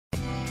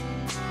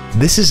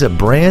This is a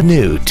brand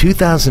new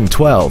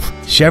 2012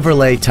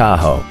 Chevrolet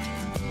Tahoe.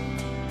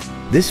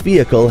 This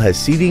vehicle has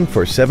seating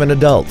for 7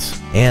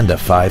 adults and a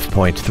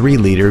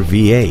 5.3-liter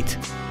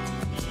V8.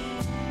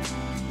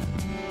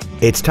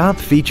 Its top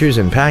features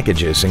and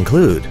packages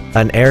include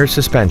an air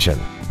suspension,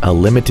 a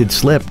limited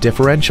slip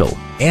differential,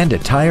 and a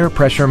tire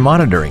pressure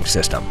monitoring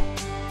system.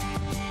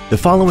 The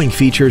following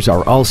features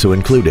are also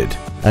included: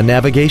 a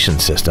navigation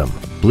system,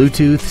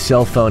 Bluetooth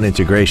cell phone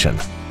integration,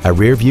 a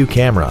rear view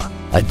camera,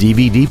 a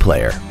DVD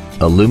player,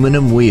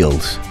 aluminum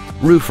wheels,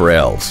 roof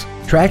rails,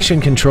 traction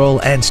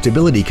control and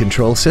stability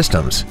control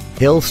systems,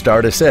 hill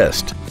start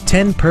assist,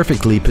 10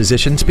 perfectly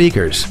positioned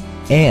speakers,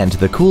 and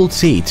the cooled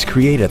seats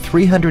create a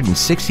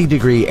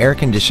 360-degree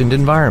air-conditioned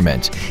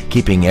environment,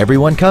 keeping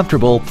everyone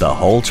comfortable the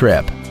whole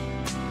trip.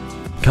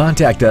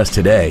 Contact us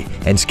today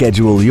and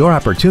schedule your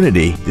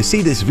opportunity to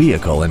see this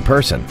vehicle in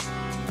person.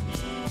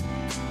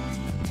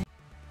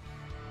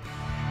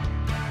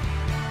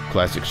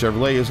 Classic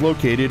Chevrolet is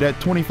located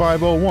at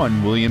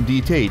 2501 William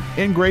D Tate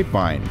in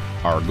Grapevine.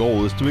 Our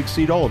goal is to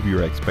exceed all of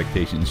your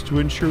expectations to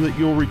ensure that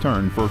you'll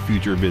return for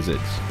future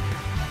visits.